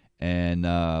 And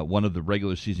one of the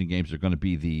regular season games are going to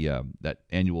be the that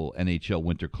annual NHL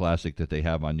Winter Classic that they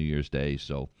have on New Year's Day.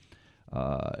 So,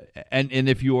 and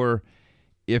if you're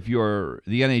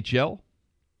the NHL,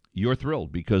 you're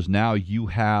thrilled, because now you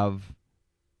have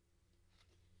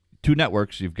two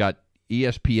networks. You've got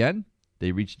ESPN.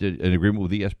 They reached an agreement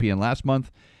with ESPN last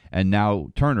month, and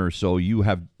now Turner. So you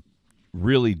have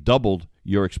really doubled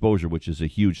your exposure, which is a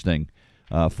huge thing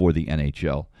for the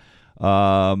NHL.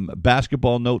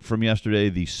 Basketball note from yesterday: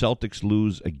 the Celtics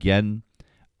lose again.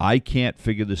 I can't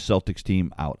figure the Celtics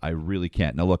team out. I really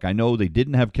can't. Now, look, I know they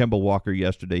didn't have Kemba Walker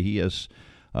yesterday. He has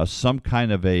some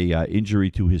kind of a injury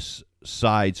to his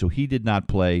side, so he did not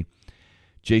play.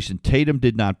 Jason Tatum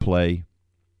did not play,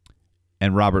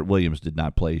 and Robert Williams did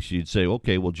not play. She'd say,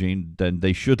 okay, well, Gene, then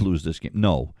they should lose this game.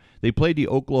 No, they played the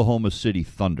Oklahoma City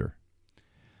Thunder.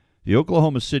 The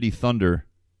Oklahoma City Thunder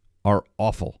are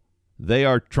awful. They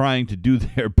are trying to do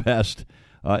their best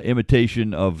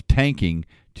imitation of tanking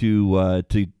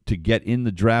to get in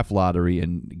the draft lottery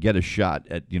and get a shot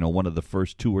at one of the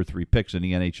first 2 or 3 picks in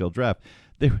the NHL draft.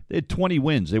 They had 20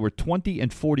 wins. They were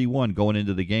 20-41 going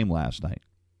into the game last night.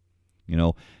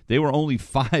 They were only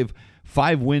five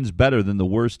wins better than the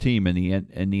worst team in the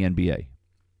NBA.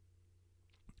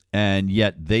 And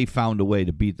yet they found a way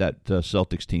to beat that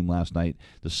Celtics team last night.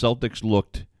 The Celtics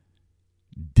looked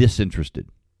disinterested.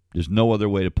 There's no other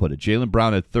way to put it. Jaylen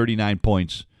Brown had 39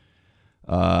 points.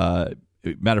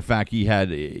 Matter of fact, he had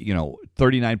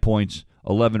 39 points,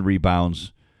 11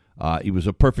 rebounds. He was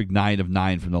a perfect 9 of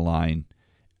 9 from the line.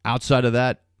 Outside of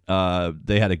that,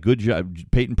 they had a good job.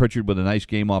 Peyton Pritchard with a nice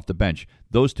game off the bench.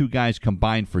 Those two guys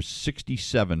combined for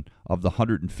 67 of the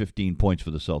 115 points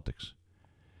for the Celtics.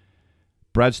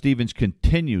 Brad Stevens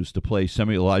continues to play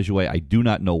Samuel Elijah. I do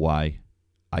not know why.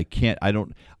 I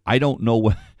don't know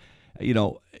what.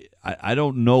 I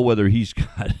don't know whether he's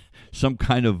got some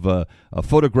kind of a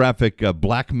photographic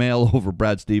blackmail over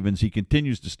Brad Stevens. He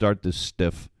continues to start this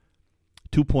stiff.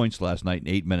 2 points last night in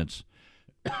 8 minutes.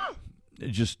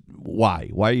 Just why?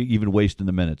 Why are you even wasting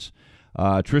the minutes?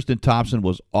 Tristan Thompson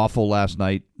was awful last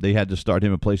night. They had to start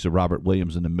him in place of Robert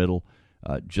Williams in the middle.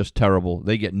 Just terrible.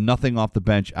 They get nothing off the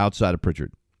bench outside of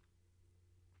Pritchard.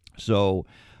 So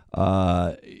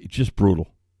just brutal.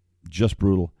 Just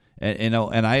brutal. And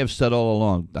I have said all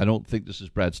along, I don't think this is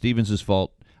Brad Stevens'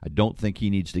 fault. I don't think he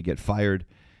needs to get fired.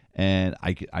 And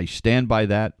I stand by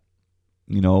that.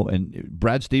 And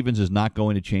Brad Stevens is not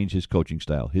going to change his coaching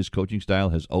style. His coaching style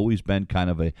has always been kind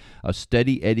of a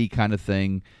steady Eddie kind of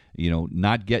thing,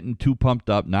 not getting too pumped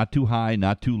up, not too high,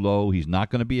 not too low. He's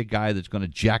not going to be a guy that's going to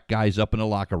jack guys up in the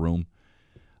locker room.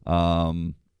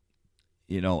 Look,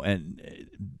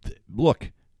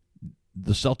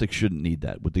 the Celtics shouldn't need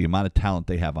that with the amount of talent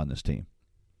they have on this team.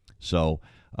 So,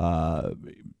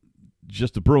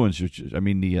 just the Bruins, the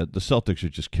Celtics are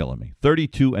just killing me.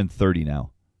 32-30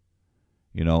 now.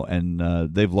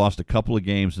 And they've lost a couple of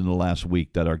games in the last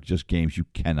week that are just games you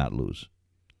cannot lose.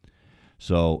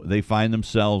 So they find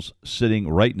themselves sitting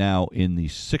right now in the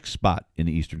 6th spot in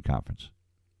the Eastern Conference.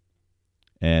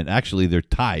 And actually, they're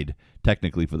tied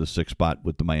technically for the 6th spot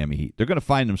with the Miami Heat. They're going to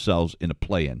find themselves in a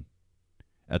play-in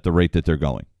at the rate that they're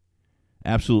going.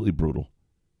 Absolutely brutal.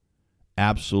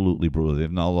 Absolutely brutal.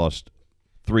 They've now lost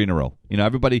 3 in a row.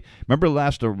 Everybody remember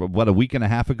a week and a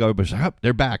half ago, everybody said,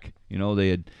 they're back.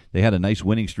 They had a nice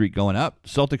winning streak going up.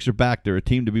 Celtics are back. They're a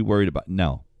team to be worried about.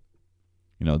 No.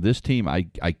 This team, I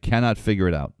cannot figure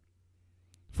it out.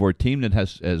 For a team that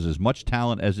has as much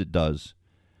talent as it does,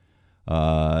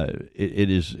 it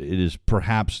is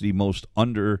perhaps the most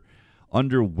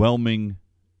underwhelming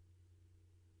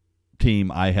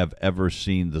team I have ever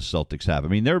seen the Celtics have.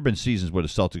 There have been seasons where the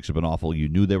Celtics have been awful. You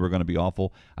knew they were going to be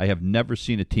awful. I have never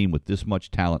seen a team with this much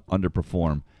talent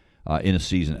underperform in a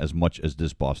season as much as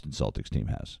this Boston Celtics team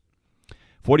has.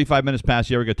 45 minutes past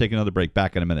the hour. We're going to take another break.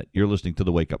 Back in a minute. You're listening to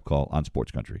The Wake Up Call on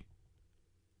Sports Country.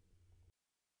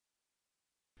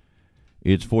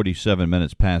 It's 47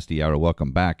 minutes past the hour.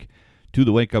 Welcome back to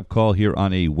The Wake Up Call here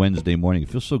on a Wednesday morning. It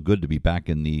feels so good to be back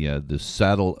in the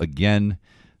saddle again.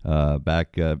 Now,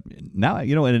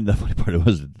 and the funny part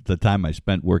was the time I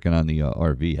spent working on the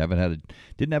RV.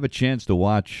 Didn't have a chance to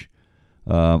watch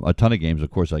a ton of games. Of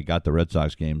course, I got the Red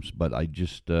Sox games, but I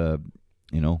just, of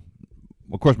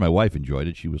course, my wife enjoyed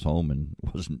it. She was home and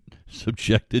wasn't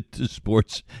subjected to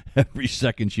sports every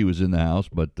second she was in the house.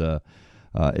 But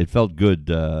it felt good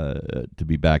to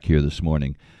be back here this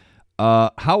morning.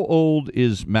 How old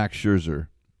is Max Scherzer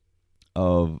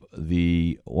of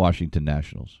the Washington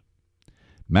Nationals?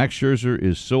 Max Scherzer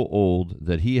is so old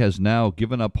that he has now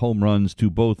given up home runs to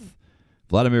both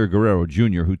Vladimir Guerrero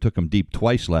Jr., who took him deep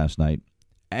twice last night,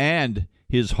 and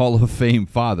his Hall of Fame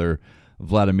father,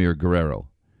 Vladimir Guerrero.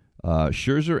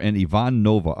 Scherzer and Ivan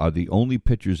Nova are the only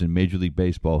pitchers in Major League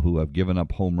Baseball who have given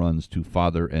up home runs to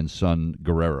father and son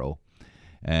Guerrero.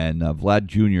 And Vlad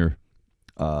Jr.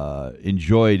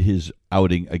 Enjoyed his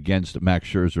outing against Max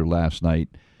Scherzer last night,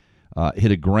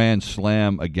 hit a grand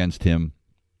slam against him,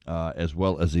 as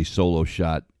well as a solo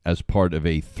shot as part of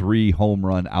a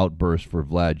 3-home-run outburst for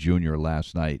Vlad Jr.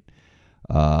 last night.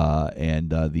 And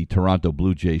the Toronto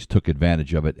Blue Jays took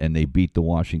advantage of it, and they beat the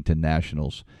Washington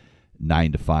Nationals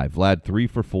 9-5. Vlad 3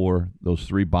 for 4, those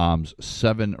 3 bombs,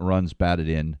 7 runs batted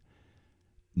in,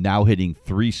 now hitting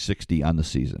 .360 on the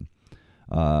season.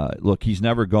 Look, he's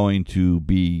never going to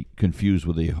be confused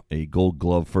with a Gold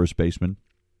Glove first baseman.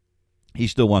 He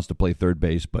still wants to play third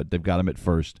base, but they've got him at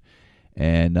first.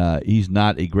 And he's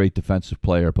not a great defensive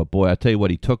player. But, boy, I tell you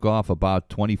what, he took off about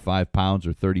 25 pounds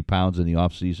or 30 pounds in the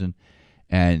offseason,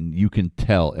 and you can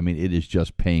tell, it is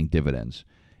just paying dividends.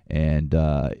 And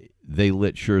they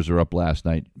lit Scherzer up last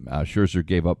night. Scherzer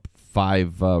gave up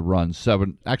 7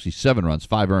 runs,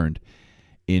 5 earned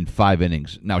in 5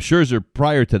 innings. Now, Scherzer,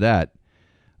 prior to that,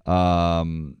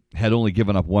 had only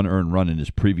given up 1 earned run in his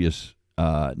previous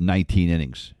 19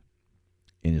 innings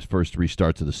in his first 3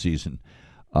 starts of the season.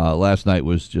 Last night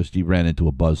was just, he ran into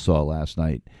a buzzsaw last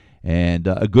night. And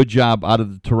a good job out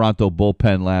of the Toronto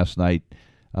bullpen last night.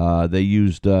 They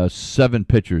used 7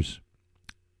 pitchers,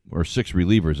 or 6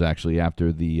 relievers, actually,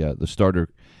 after the starter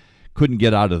couldn't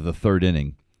get out of the 3rd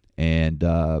inning. And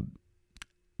the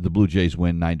Blue Jays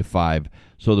win 9-5.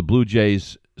 So the Blue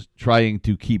Jays trying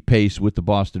to keep pace with the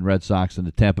Boston Red Sox and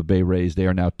the Tampa Bay Rays. They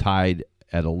are now tied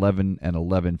at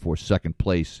 11-11 for second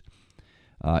place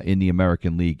in the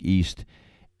American League East.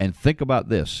 And think about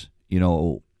this.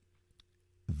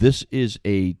 this is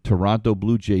a Toronto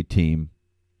Blue Jay team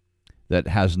that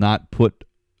has not put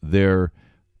their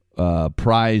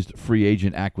prized free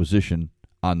agent acquisition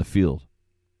on the field.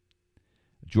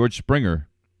 George Springer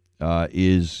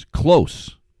is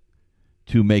close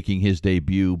to making his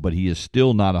debut, but he is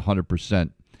still not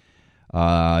 100%.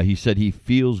 He said he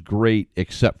feels great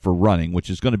except for running, which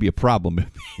is going to be a problem.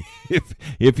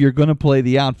 if you're going to play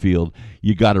the outfield,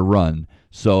 you got to run.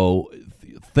 So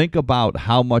think about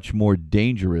how much more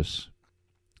dangerous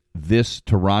this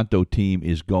Toronto team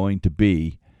is going to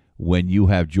be when you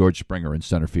have George Springer in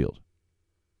center field.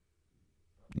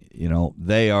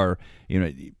 They are,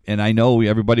 and I know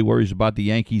everybody worries about the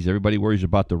Yankees, everybody worries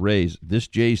about the Rays. This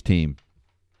Jays team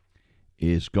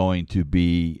is going to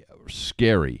be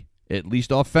scary, at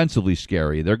least offensively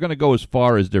scary. They're going to go as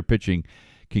far as their pitching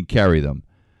can carry them.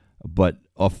 But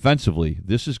offensively,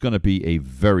 this is going to be a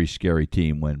very scary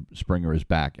team when Springer is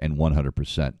back and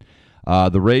 100%.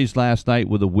 The Rays last night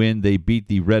with a win. They beat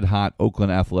the red-hot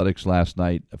Oakland Athletics last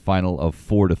night, a final of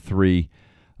 4-3.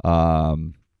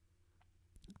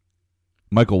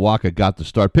 Michael Wacha got the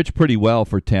start. Pitched pretty well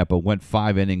for Tampa. Went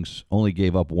 5 innings, only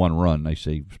gave up 1 run. I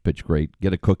say pitched great.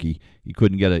 Get a cookie. You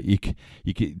couldn't get you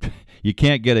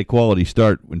can't get a quality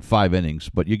start in 5 innings,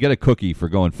 but you get a cookie for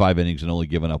going 5 innings and only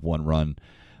giving up 1 run.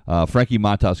 Frankie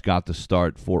Montas got the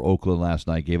start for Oakland last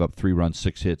night. Gave up 3 runs,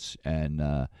 6 hits, and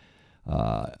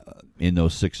in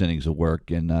those 6 innings of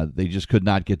work, and they just could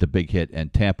not get the big hit.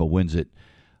 And Tampa wins it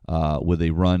with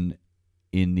a run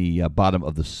in the bottom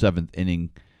of the 7th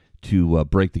inning to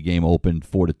break the game open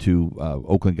 4-2.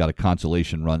 Oakland got a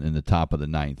consolation run in the top of the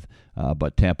 9th,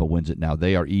 but Tampa wins it now.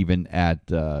 They are even at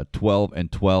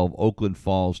 12-12. Oakland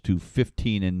falls to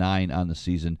 15-9 on the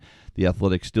season. The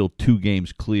Athletics still 2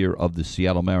 games clear of the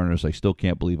Seattle Mariners. I still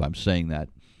can't believe I'm saying that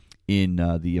in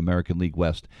the American League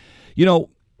West.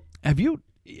 Have you?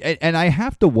 And I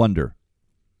have to wonder.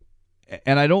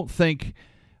 And I don't think,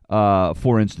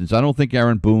 for instance, I don't think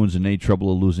Aaron Boone's in any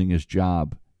trouble of losing his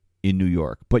job in New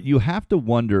York. But you have to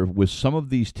wonder with some of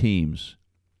these teams,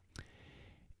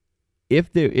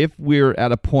 if we're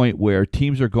at a point where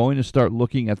teams are going to start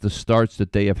looking at the starts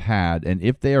that they have had, and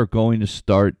if they are going to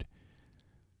start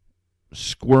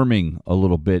squirming a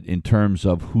little bit in terms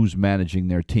of who's managing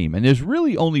their team. And there's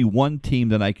really only one team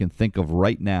that I can think of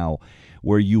right now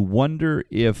where you wonder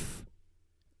if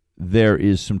there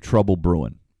is some trouble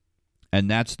brewing, and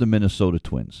that's the Minnesota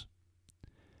Twins.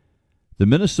 The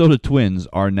Minnesota Twins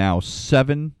are now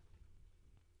 7-15.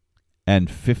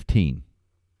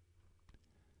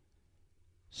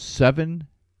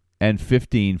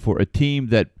 7-15 for a team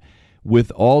that,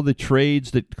 with all the trades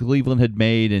that Cleveland had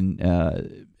made,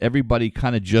 and everybody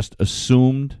kind of just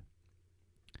assumed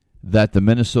that the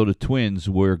Minnesota Twins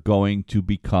were going to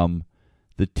become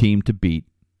the team to beat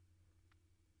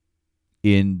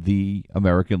in the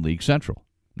American League Central.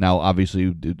 Now,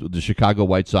 obviously, the Chicago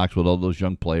White Sox with all those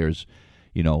young players,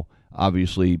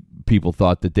 obviously people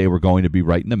thought that they were going to be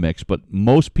right in the mix, but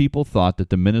most people thought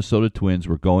that the Minnesota Twins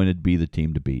were going to be the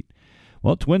team to beat.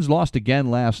 Well, Twins lost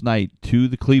again last night to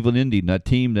the Cleveland Indians, a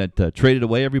team that traded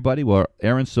away everybody. Well,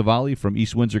 Aaron Savali from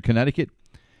East Windsor, Connecticut,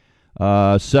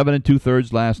 7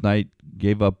 2/3 last night,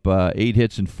 gave up 8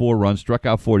 hits and 4 runs, struck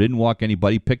out 4, didn't walk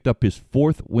anybody, picked up his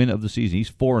 4th win of the season.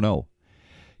 He's 4-0.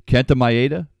 Kenta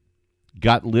Maeda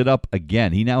got lit up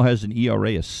again. He now has an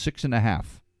ERA of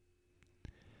 6.5.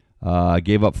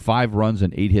 Gave up 5 runs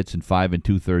and 8 hits in 5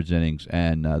 2/3 innings,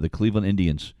 and the Cleveland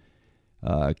Indians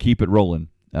keep it rolling.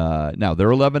 Now, they're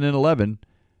 11-11,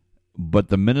 but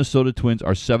the Minnesota Twins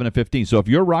are 7-15. So if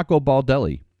you're Rocco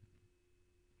Baldelli,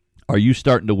 are you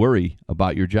starting to worry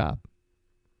about your job?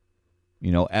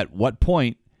 At what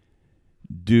point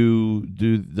do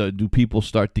people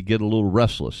start to get a little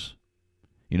restless?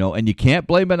 And you can't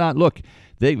blame it on, look,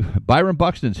 Byron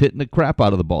Buxton's hitting the crap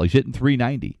out of the ball. He's hitting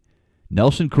 .390.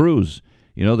 Nelson Cruz,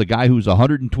 the guy who's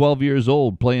 112 years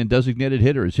old playing designated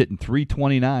hitter, is hitting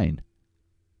 .329.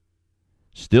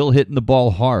 Still hitting the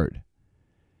ball hard,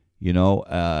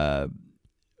 but,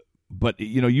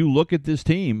 you look at this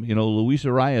team, Luis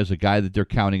Arraez is a guy that they're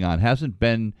counting on. Hasn't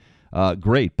been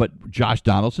great, but Josh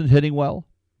Donaldson's hitting well.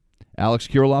 Alex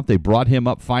Kirilloff, they brought him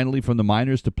up finally from the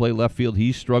minors to play left field.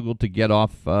 He struggled to get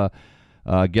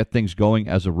things going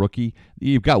as a rookie.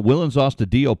 You've got Willens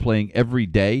Astudillo playing every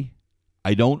day.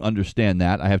 I don't understand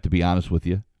that. I have to be honest with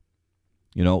you.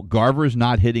 Garver's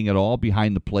not hitting at all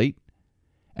behind the plate.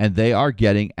 And they are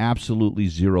getting absolutely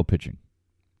zero pitching.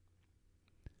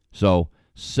 So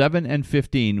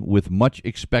 7-15 with much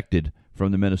expected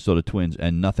from the Minnesota Twins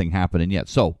and nothing happening yet.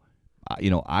 So,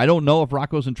 I don't know if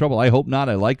Rocco's in trouble. I hope not.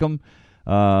 I like him.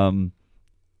 But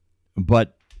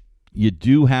you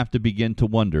do have to begin to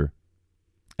wonder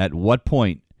at what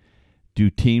point do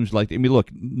teams like, I mean, look,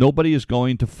 nobody is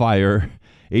going to fire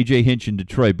A.J. Hinch in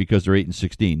Detroit because they're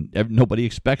 8-16. Nobody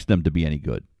expects them to be any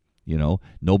good. You know,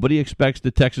 nobody expects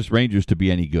the Texas Rangers to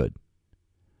be any good.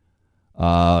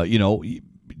 You know,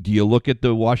 do you look at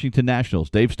the Washington Nationals?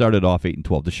 They've started off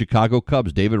 8-12. The Chicago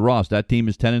Cubs, David Ross, that team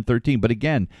is 10-13. But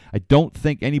again, I don't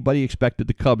think anybody expected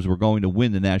the Cubs were going to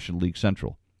win the National League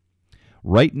Central.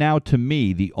 Right now, to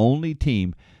me, the only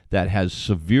team that has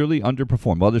severely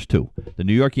underperformed, well, there's two. The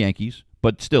New York Yankees,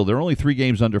 but still, they're only 3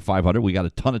 games under 500. We got a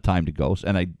ton of time to go,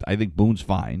 and I think Boone's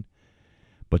fine.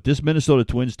 But this Minnesota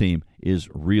Twins team is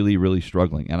really, really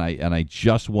struggling, and I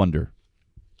just wonder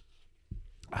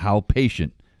how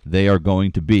patient they are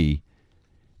going to be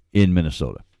in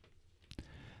Minnesota.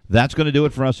 That's going to do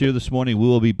it for us here this morning. We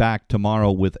will be back tomorrow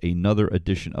with another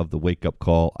edition of the Wake Up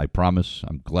Call. I promise.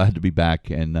 I'm glad to be back,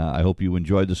 and I hope you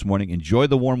enjoyed this morning. Enjoy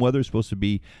the warm weather. It's supposed to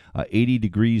be 80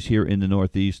 degrees here in the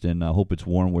Northeast, and I hope it's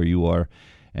warm where you are.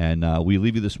 And we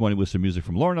leave you this morning with some music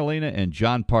from Lauren Elena and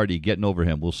John Party, Getting Over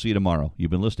Him. We'll see you tomorrow.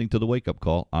 You've been listening to the Wake Up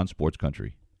Call on Sports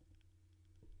Country.